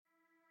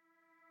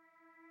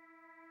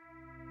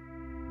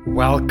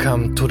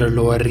Welcome to the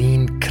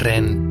Lorin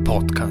Kren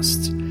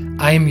podcast.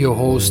 I am your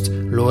host,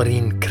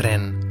 Lorin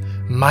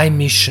Kren. My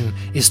mission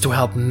is to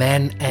help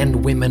men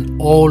and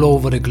women all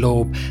over the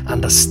globe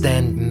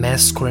understand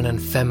masculine and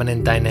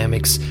feminine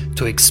dynamics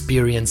to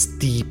experience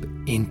deep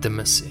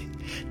intimacy.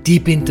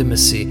 Deep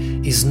intimacy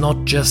is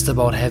not just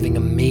about having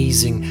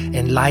amazing,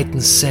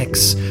 enlightened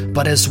sex,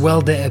 but as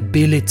well the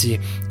ability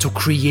to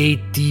create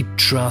deep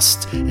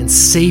trust and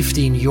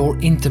safety in your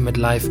intimate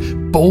life,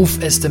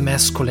 both as the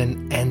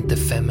masculine and the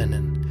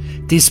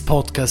feminine. This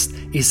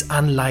podcast is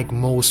unlike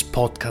most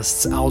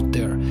podcasts out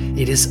there.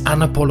 It is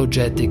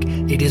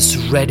unapologetic, it is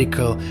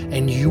radical,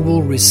 and you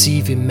will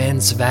receive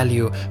immense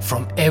value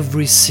from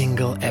every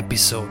single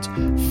episode.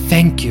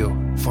 Thank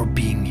you for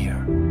being here.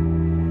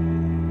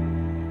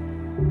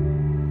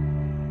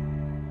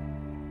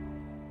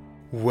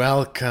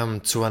 Welcome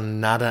to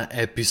another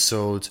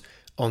episode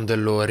on the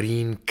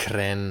Lorin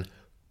Kren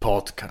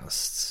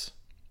podcast.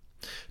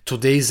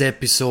 Today's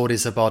episode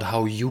is about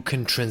how you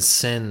can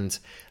transcend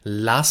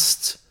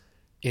lust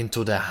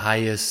into the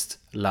highest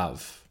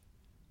love.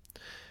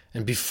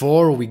 And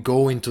before we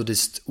go into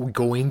this,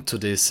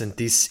 and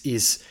this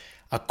is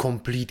a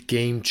complete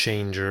game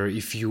changer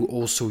if you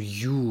also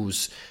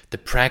use the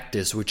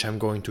practice which I'm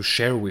going to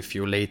share with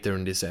you later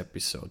in this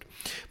episode.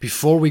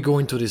 Before we go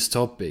into this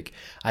topic,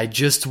 I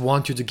just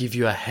want you to give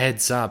you a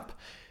heads up.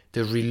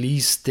 The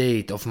release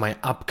date of my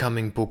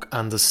upcoming book,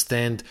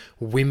 Understand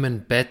Women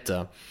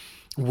Better,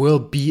 will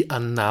be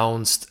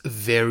announced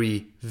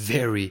very,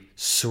 very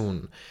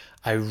soon.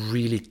 I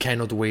really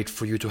cannot wait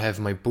for you to have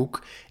my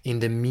book.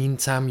 In the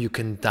meantime, you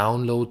can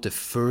download the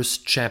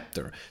first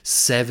chapter,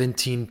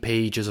 17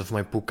 pages of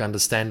my book,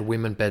 Understand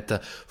Women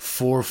Better,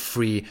 for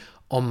free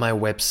on my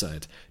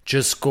website.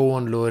 Just go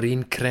on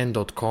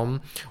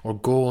lorinkren.com or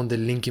go on the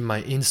link in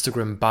my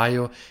Instagram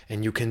bio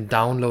and you can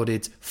download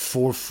it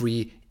for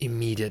free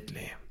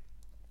immediately.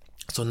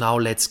 So now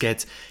let's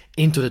get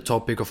into the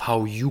topic of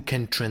how you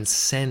can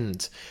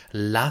transcend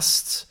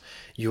lust,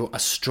 a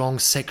strong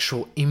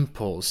sexual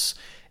impulse,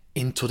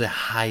 into the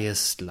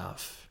highest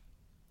love.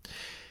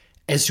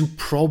 As you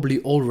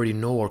probably already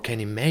know or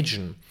can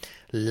imagine,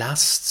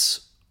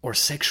 lusts or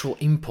sexual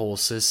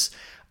impulses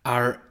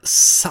are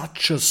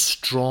such a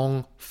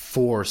strong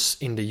force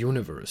in the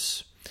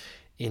universe.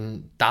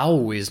 In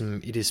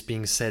Taoism, it is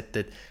being said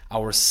that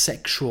our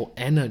sexual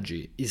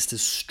energy is the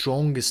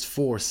strongest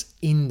force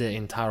in the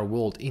entire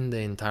world, in the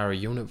entire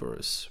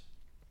universe.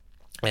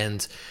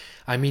 And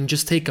I mean,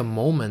 just take a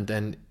moment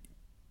and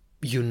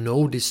you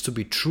know this to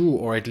be true,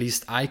 or at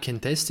least I can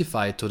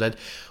testify to that.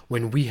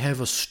 When we have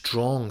a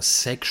strong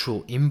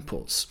sexual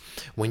impulse,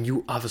 when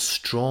you have a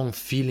strong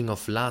feeling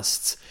of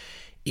lust,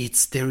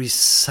 there is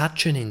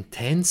such an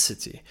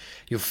intensity.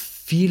 You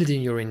feel it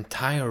in your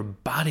entire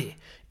body.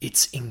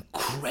 It's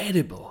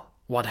incredible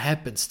what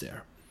happens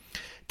there.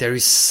 There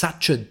is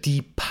such a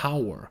deep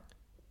power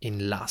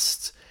in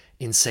lust,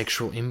 in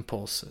sexual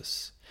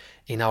impulses,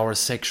 in our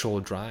sexual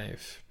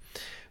drive.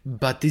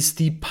 But this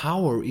deep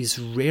power is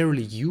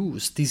rarely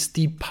used. This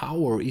deep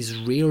power is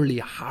rarely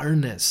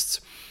harnessed,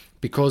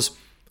 because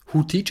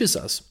who teaches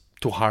us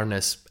to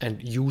harness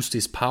and use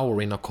this power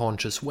in a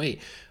conscious way?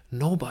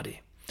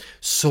 Nobody.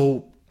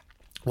 So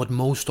what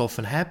most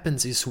often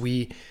happens is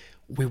we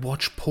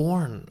watch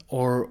porn,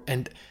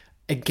 and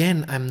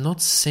again, I'm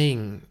not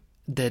saying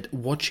that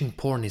watching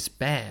porn is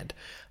bad.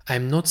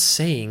 I'm not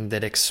saying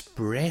that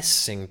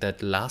expressing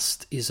that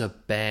lust is a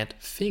bad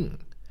thing.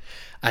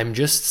 I'm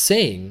just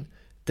saying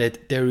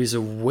that there is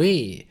a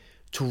way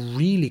to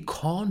really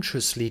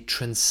consciously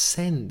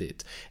transcend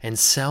it, and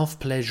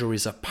self-pleasure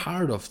is a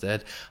part of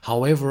that.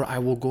 However, I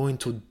will go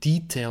into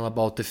detail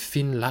about the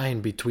thin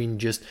line between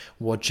just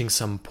watching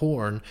some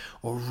porn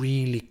or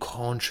really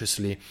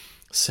consciously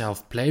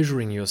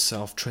self-pleasuring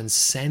yourself,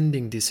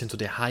 transcending this into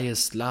the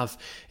highest love,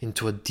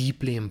 into a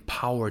deeply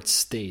empowered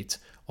state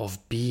of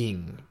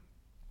being.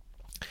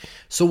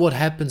 So what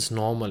happens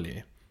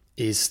normally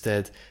is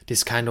that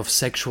this kind of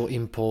sexual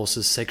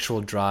impulses,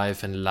 sexual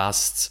drive and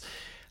lusts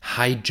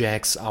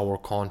hijacks our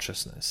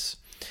consciousness.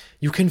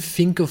 You can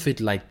think of it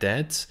like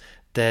that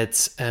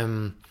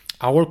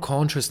our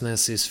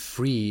consciousness is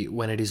free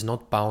when it is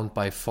not bound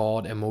by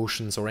thought,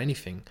 emotions or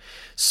anything.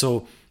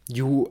 So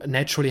you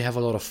naturally have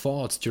a lot of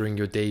thoughts during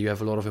your day, you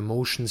have a lot of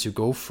emotions you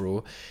go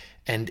through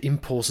and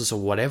impulses or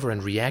whatever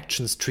and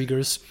reactions,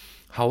 triggers.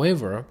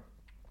 However,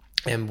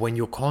 and when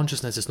your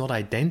consciousness is not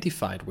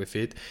identified with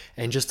it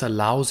and just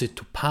allows it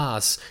to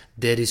pass,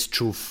 that is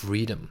true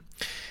freedom.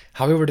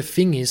 However, the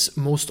thing is,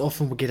 most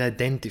often we get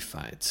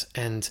identified,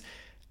 and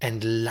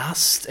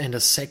lust and a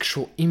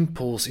sexual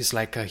impulse is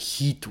like a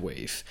heat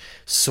wave.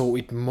 So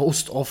it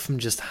most often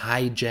just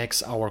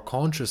hijacks our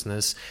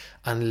consciousness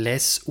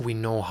unless we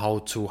know how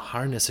to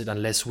harness it,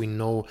 unless we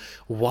know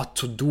what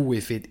to do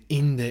with it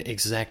in the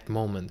exact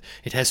moment.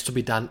 It has to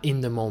be done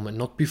in the moment,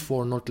 not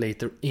before, not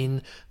later,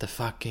 in the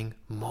fucking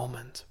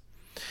moment.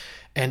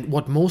 And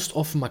what most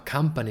often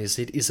accompanies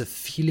it is a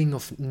feeling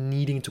of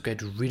needing to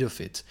get rid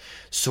of it.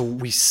 So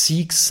we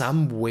seek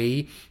some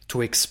way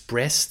to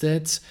express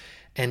that,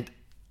 and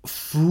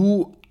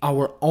through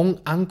our own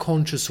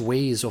unconscious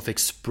ways of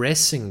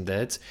expressing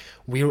that,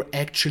 we're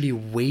actually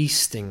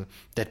wasting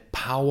that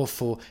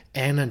powerful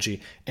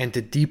energy and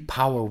the deep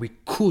power we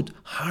could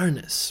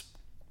harness.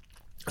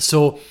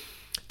 So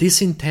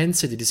this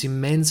intensity, this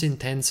immense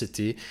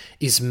intensity,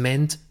 is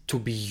meant to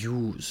be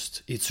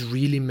used. It's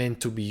really meant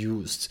to be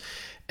used.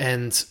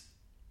 And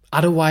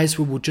otherwise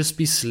we would just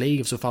be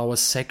slaves of our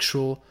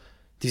sexual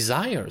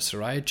desires,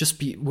 right?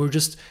 We're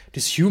just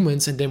these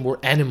humans, and then we're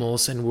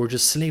animals and we're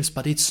just slaves.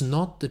 But it's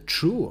not the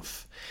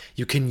truth.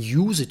 You can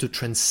use it to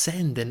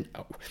transcend and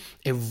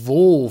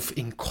evolve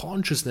in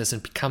consciousness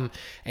and become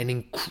an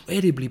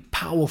incredibly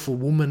powerful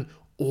woman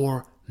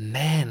or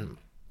man.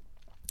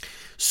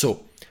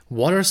 So,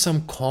 what are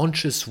some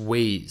conscious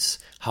ways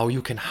how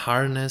you can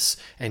harness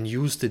and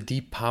use the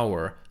deep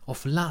power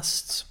of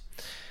lust?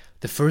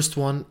 The first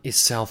one is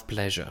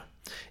self-pleasure.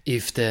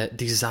 If the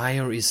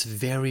desire is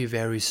very,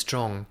 very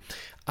strong,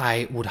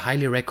 I would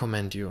highly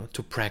recommend you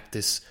to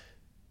practice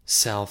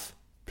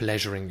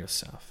self-pleasuring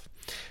yourself.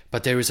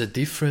 But there is a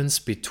difference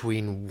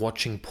between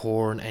watching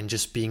porn and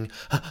just being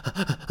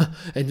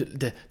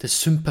and the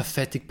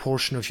sympathetic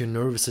portion of your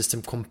nervous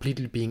system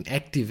completely being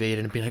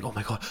activated and being like, oh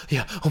my god,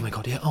 yeah, oh my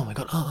god, yeah, oh my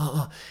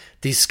god,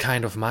 This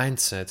kind of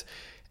mindset.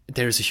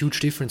 There is a huge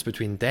difference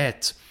between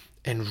that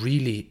and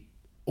really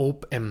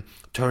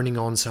turning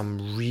on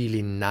some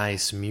really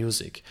nice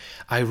music.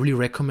 I really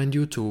recommend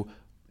you to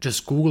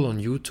just Google on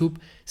YouTube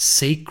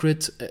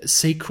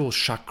sacral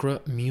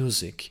chakra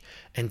music,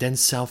 and then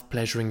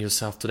self-pleasuring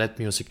yourself to that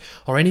music,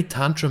 or any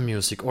tantra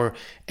music, or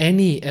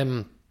any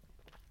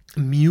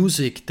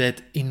music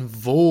that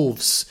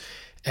involves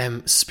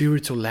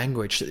spiritual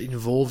language, that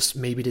involves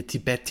maybe the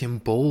Tibetan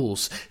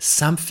bowls,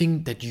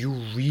 something that you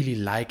really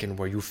like and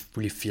where you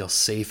really feel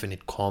safe and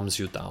it calms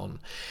you down.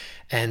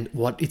 And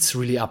it's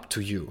really up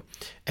to you.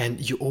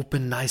 And you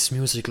open nice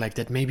music like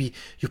that. Maybe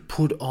you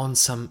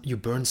you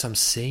burn some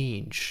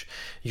sage.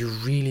 You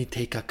really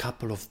take a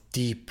couple of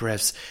deep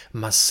breaths,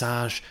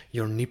 massage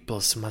your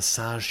nipples,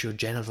 massage your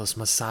genitals,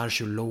 massage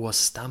your lower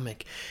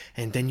stomach.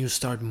 And then you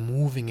start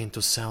moving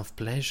into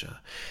self-pleasure.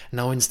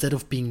 Now, instead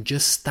of being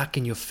just stuck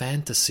in your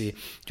fantasy,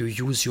 you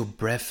use your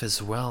breath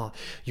as well.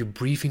 You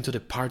breathe into the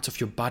parts of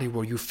your body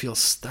where you feel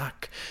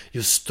stuck.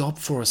 You stop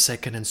for a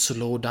second and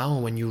slow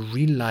down when you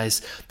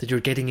realize that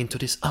you're getting into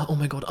this, oh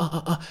my god,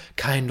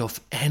 kind of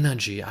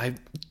energy.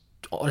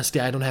 Honestly,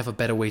 I don't have a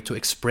better way to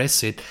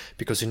express it,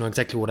 because you know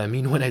exactly what I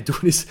mean when I do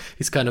this.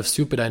 It's kind of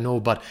stupid, I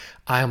know, but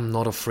I am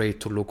not afraid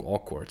to look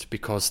awkward,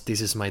 because this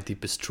is my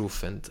deepest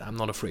truth and I'm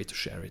not afraid to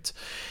share it.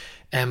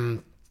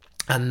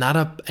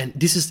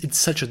 It's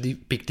such a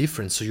big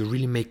difference. So you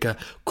really make a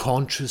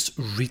conscious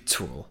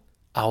ritual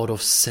out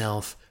of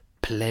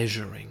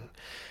self-pleasuring.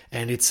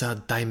 And it's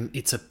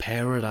a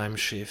paradigm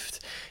shift.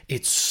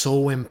 It's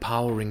so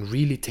empowering.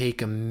 Really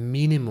take a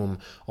minimum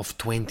of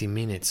 20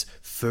 minutes,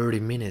 30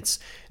 minutes,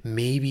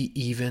 maybe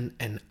even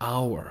an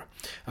hour.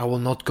 I will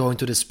not go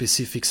into the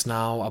specifics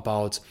now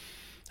about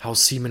how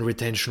semen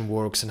retention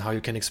works and how you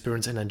can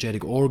experience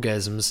energetic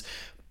orgasms,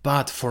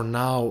 but for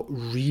now,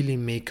 really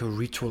make a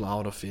ritual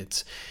out of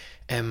it.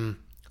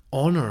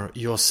 Honor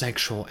your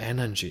sexual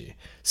energy.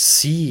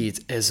 See it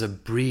as a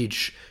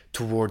bridge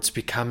towards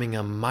becoming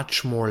a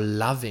much more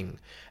loving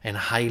and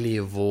highly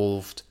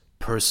evolved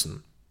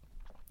person.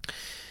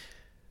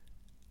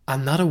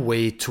 Another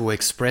way to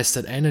express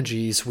that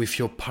energy is with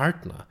your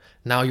partner.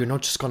 Now, you're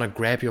not just gonna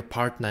grab your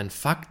partner and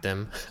fuck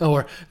them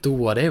or do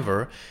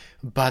whatever,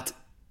 but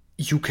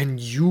you can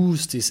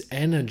use this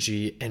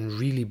energy and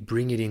really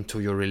bring it into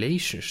your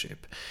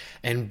relationship.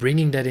 And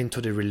bringing that into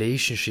the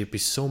relationship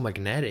is so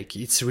magnetic.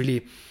 It's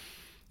really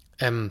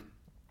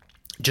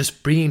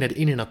just bringing that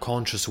in a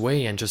conscious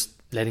way and just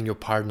letting your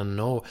partner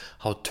know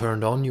how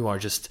turned on you are,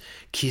 just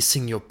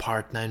kissing your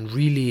partner and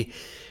really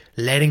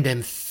letting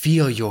them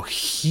feel your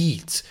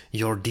heat,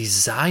 your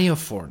desire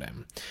for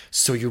them.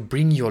 So you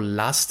bring your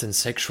lust and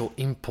sexual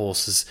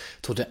impulses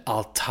to the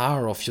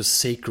altar of your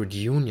sacred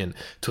union,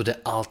 to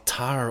the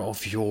altar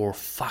of your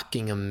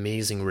fucking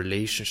amazing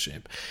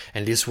relationship.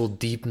 And this will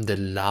deepen the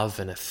love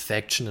and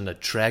affection and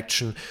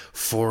attraction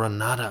for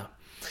another.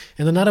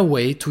 And another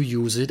way to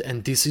use it,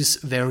 and this is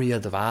very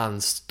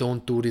advanced,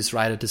 don't do this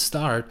right at the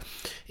start,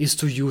 is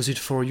to use it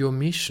for your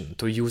mission,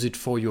 to use it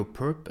for your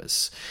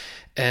purpose.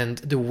 And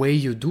the way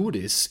you do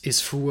this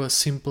is through a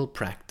simple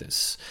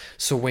practice.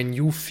 So when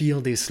you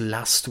feel this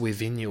lust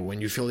within you,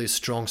 when you feel this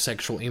strong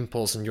sexual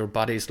impulse and your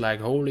body is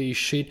like, holy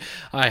shit,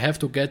 I have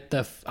to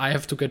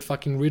get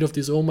fucking rid of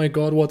this. Oh my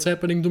god, what's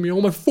happening to me?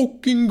 Oh my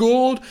fucking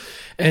god.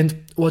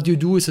 And what you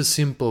do is a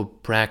simple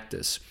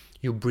practice.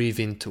 You breathe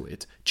into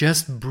it.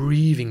 Just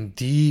breathing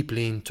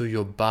deeply into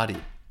your body.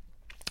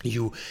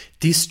 You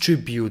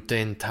distribute the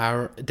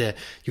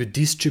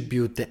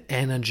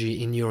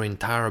energy in your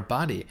entire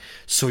body.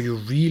 So you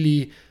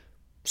really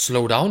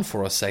slow down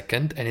for a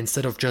second, and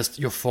instead of just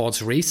your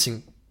thoughts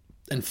racing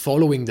and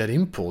following that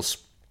impulse,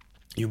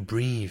 you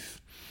breathe.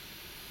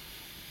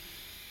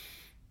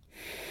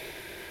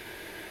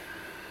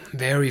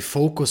 very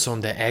focus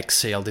on the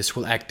exhale. This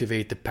will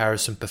activate the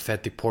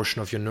parasympathetic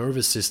portion of your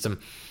nervous system.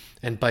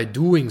 And by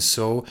doing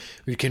so,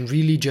 you can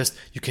really just,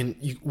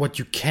 what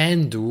you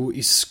can do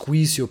is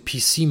squeeze your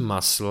PC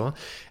muscle,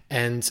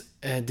 and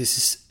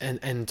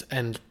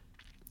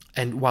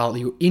while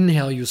you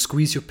inhale, you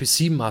squeeze your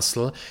PC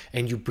muscle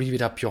and you breathe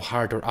it up your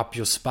heart or up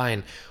your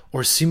spine,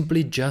 or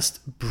simply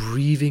just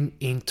breathing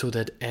into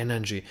that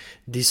energy,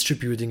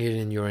 distributing it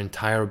in your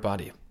entire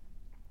body.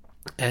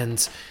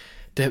 And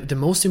the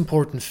most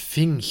important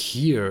thing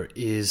here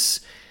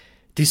is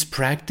this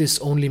practice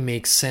only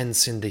makes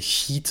sense in the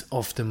heat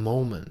of the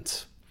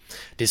moment.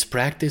 This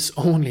practice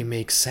only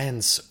makes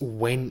sense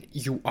when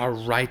you are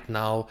right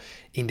now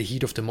in the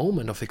heat of the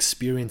moment of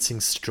experiencing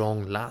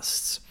strong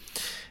lusts.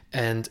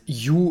 And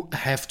you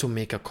have to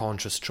make a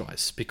conscious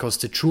choice, because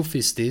the truth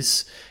is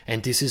this,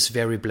 and this is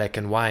very black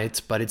and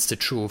white, but it's the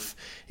truth.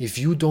 If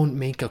you don't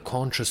make a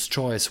conscious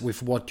choice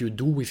with what you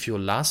do with your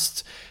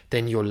lust,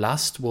 then your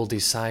lust will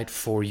decide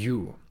for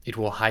you. It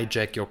will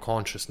hijack your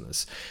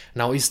consciousness.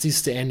 Now, is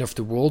this the end of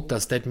the world?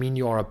 Does that mean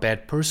you are a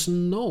bad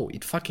person? No,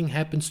 it fucking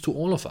happens to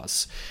all of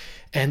us.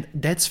 And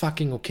that's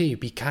fucking okay.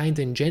 Be kind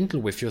and gentle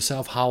with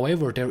yourself.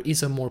 However, there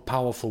is a more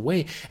powerful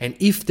way. And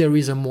if there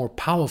is a more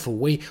powerful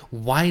way,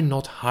 why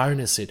not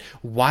harness it?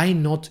 Why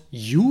not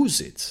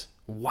use it?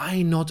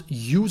 Why not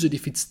use it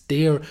if it's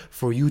there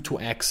for you to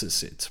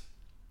access it?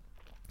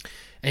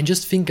 And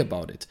just think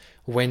about it.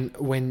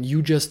 When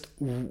you just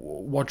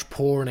watch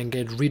porn and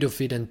get rid of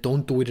it and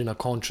don't do it in a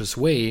conscious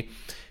way,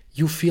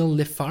 you feel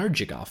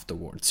lethargic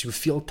afterwards. You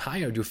feel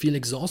tired. You feel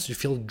exhausted. You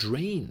feel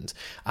drained.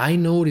 I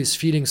know this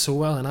feeling so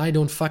well, and I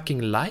don't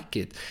fucking like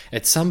it.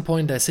 At some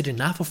point I said,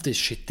 enough of this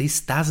shit. This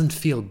doesn't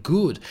feel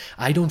good.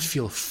 I don't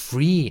feel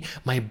free.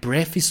 My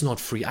breath is not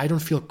free. I don't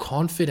feel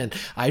confident.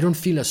 I don't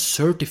feel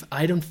assertive.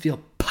 I don't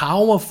feel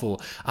powerful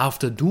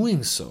after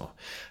doing so.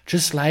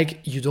 Just like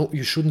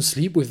you shouldn't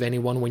sleep with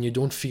anyone when you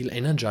don't feel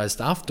energized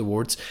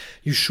afterwards.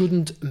 You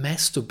shouldn't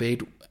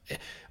masturbate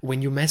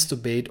when you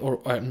masturbate or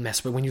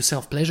when you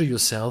self-pleasure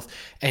yourself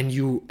and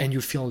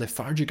you feel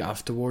lethargic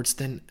afterwards,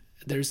 then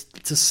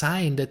it's a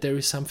sign that there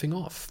is something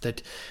off,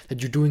 that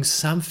you're doing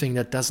something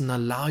that doesn't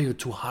allow you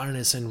to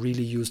harness and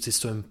really use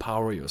this to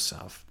empower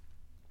yourself.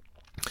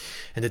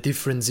 And the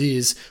difference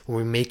is, when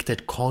we make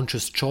that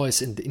conscious choice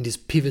in this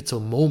pivotal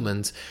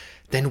moment,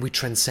 then we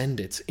transcend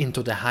it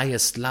into the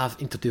highest love,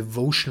 into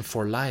devotion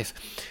for life.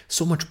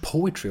 So much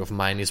poetry of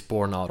mine is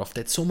born out of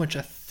that. So much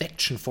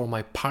affection for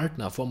my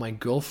partner, for my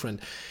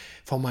girlfriend,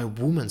 for my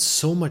woman.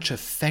 So much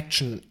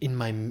affection in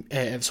my,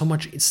 so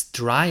much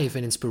drive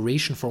and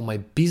inspiration for my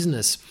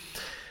business.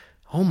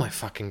 Oh my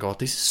fucking God,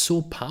 this is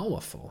so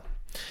powerful.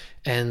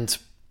 And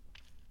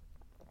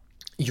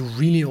you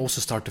really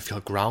also start to feel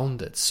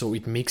grounded. So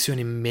it makes you an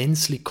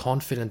immensely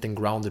confident and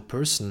grounded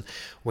person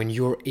when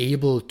you're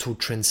able to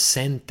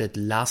transcend that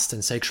lust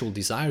and sexual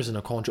desires in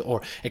a conscious,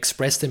 or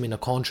express them in a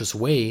conscious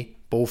way.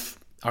 Both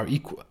are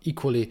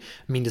equally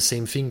mean the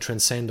same thing,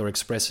 transcend or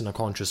express in a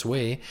conscious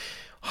way,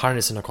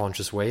 harness in a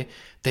conscious way.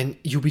 Then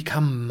you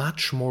become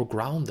much more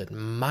grounded,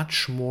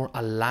 much more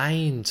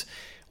aligned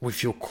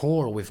with your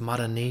core, with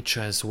Mother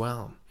Nature as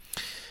well.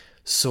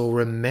 So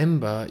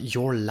remember,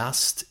 your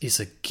lust is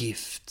a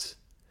gift.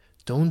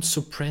 Don't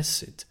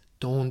suppress it.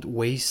 Don't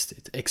waste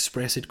it.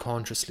 Express it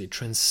consciously.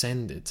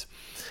 Transcend it.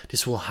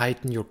 This will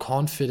heighten your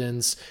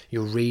confidence,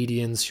 your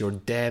radiance, your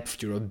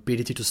depth, your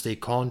ability to stay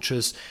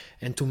conscious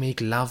and to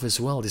make love as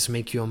well. This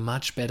makes you a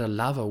much better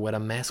lover, whether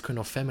masculine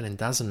or feminine,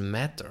 doesn't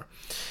matter.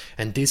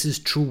 And this is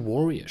true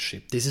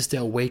warriorship. This is the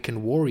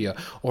awakened warrior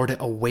or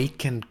the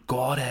awakened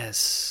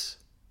goddess.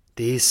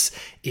 This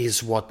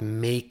is what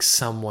makes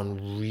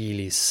someone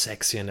really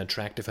sexy and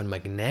attractive and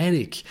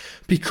magnetic,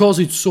 because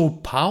it's so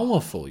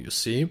powerful, you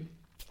see.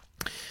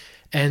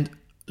 And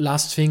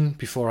last thing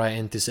before I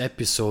end this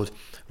episode,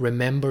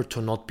 remember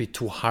to not be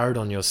too hard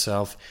on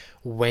yourself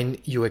when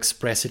you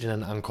express it in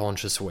an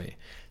unconscious way.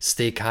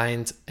 Stay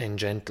kind and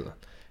gentle.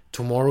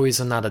 Tomorrow is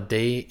another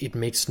day. It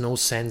makes no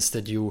sense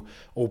that you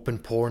open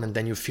porn and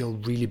then you feel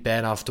really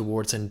bad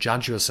afterwards and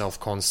judge yourself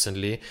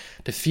constantly.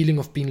 The feeling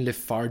of being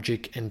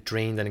lethargic and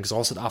drained and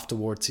exhausted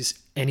afterwards is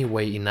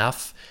anyway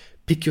enough.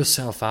 Pick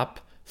yourself up,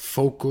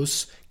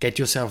 focus, get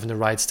yourself in the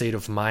right state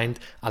of mind,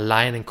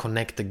 align and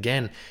connect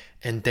again,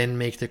 and then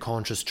make the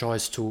conscious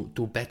choice to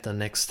do better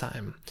next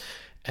time.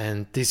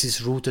 And this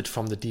is rooted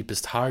from the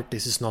deepest heart.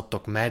 This is not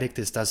dogmatic.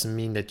 This doesn't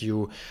mean that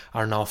you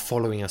are now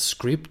following a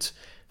script.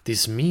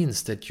 This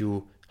means that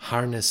you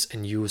harness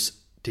and use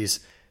these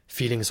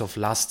feelings of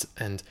lust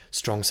and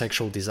strong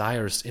sexual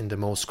desires in the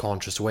most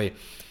conscious way.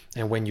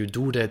 And when you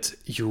do that,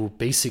 you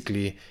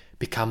basically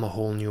become a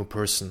whole new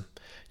person.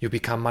 You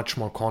become much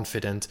more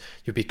confident.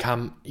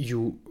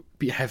 You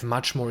have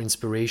much more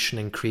inspiration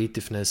and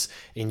creativeness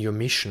in your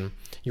mission.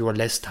 You are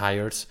less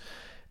tired,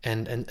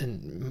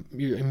 and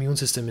your immune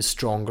system is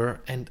stronger,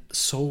 and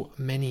so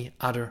many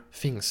other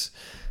things,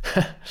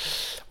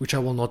 which I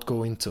will not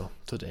go into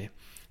today.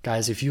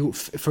 Guys, if you,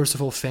 first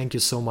of all, thank you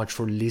so much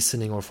for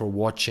listening or for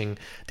watching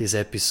this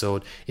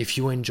episode. If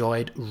you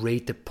enjoyed,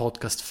 rate the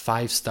podcast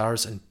 5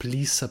 stars and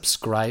please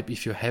subscribe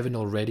if you haven't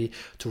already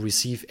to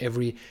receive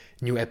every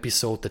new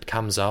episode that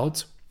comes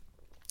out.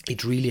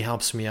 It really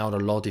helps me out a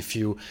lot if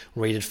you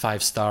rate it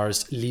 5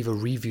 stars, leave a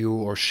review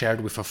or share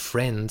it with a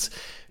friend,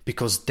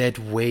 because that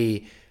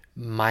way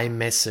my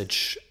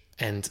message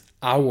and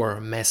our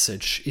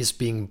message is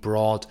being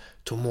brought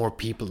to more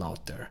people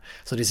out there.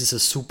 So this is a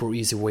super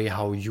easy way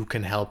how you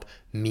can help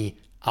me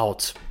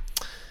out.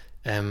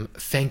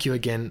 Thank you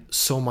again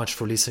so much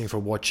for listening, for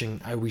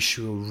watching. I wish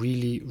you a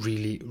really,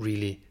 really,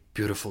 really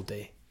beautiful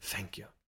day. Thank you.